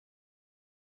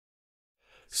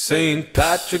St.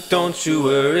 Patrick, don't you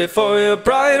worry, for your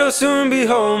bride will soon be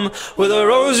home, with a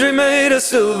rosary made of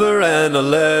silver and a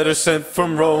letter sent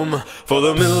from Rome. For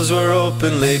the mills were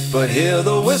open late, but hear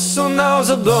the whistle now's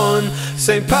a blowing.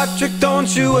 St. Patrick,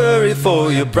 don't you worry,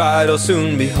 for your bride will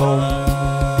soon be home.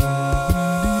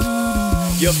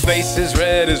 Your face is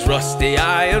red as rusty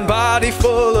iron, body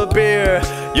full of beer.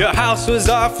 Your house was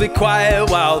awfully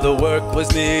quiet while the work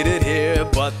was needed here.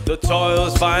 But the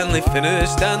toil's finally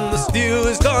finished and the steel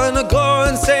is done a glow.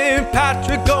 And St.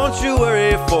 Patrick, don't you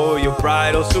worry, for your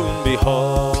bride will soon be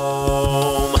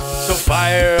home. So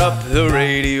fire up the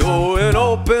radio and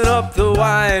open up the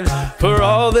wine, for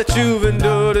all that you've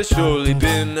endured has surely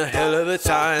been a hell of a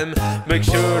time. Make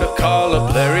sure to call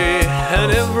up Larry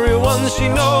and everyone she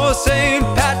knows. St.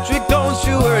 Patrick, don't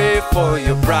you worry, for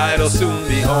your bride will soon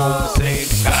be home. St.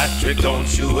 Patrick,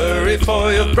 don't you worry,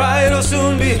 for your bride will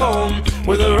soon be home,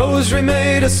 with a rosary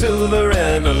made of silver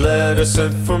and a letter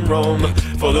sent from Rome.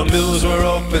 For the mills were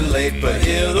open late, but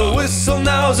hear the whistle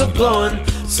now's a blowing.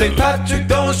 St. Patrick,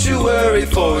 don't you worry,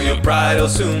 for your bride will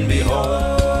soon be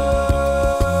home.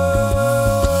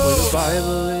 With a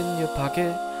Bible in your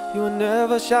pocket, you were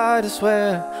never shy to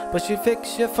swear, but she'd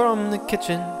fix you from the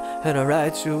kitchen and I'll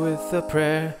write you with a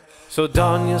prayer. So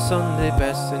don your Sunday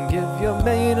best and give your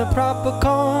maid a proper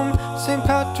comb. St.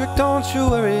 Patrick, don't you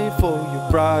worry, for your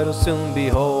bride will soon be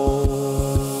home.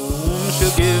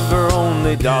 She'll give her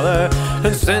only $1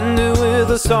 and send it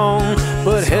with a song,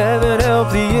 but heaven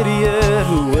help the idiot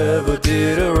whoever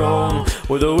did her wrong.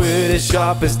 With a witty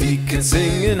sharpest deacon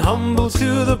singing humble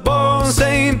to the bone.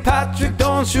 St. Patrick,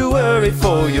 don't you worry,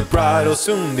 for your bride will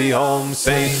soon be home.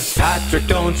 St. Patrick,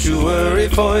 don't you worry,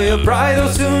 for your bride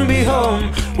will soon be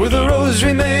home, with a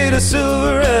rosary made of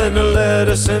silver and a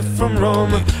letter sent from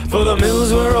Rome. For the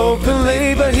mills were open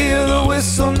late, but hear the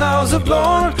whistle now's a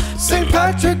blowing. St.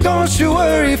 Patrick, don't you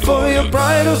worry, for your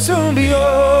bride will soon be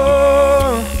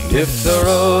home. If the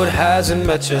road hasn't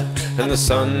met you and the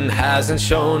sun hasn't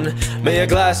shone, may your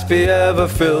glass be ever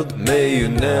filled, may you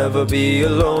never be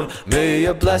alone. May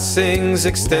your blessings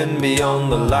extend beyond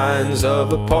the lines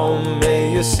of a poem.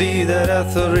 May you see that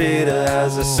Etheldreda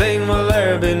as a saint will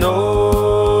e'er be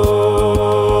known.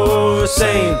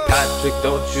 St. Patrick,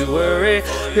 don't you worry,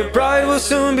 your bride will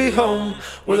soon be home,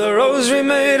 with a rosary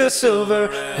made of silver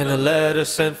and a letter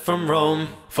sent from Rome.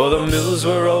 For the mills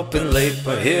were open late,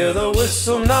 but hear the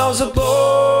whistle now's a blowing.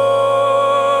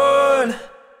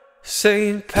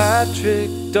 St. Patrick,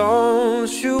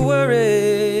 don't you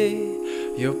worry,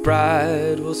 your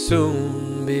bride will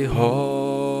soon be home.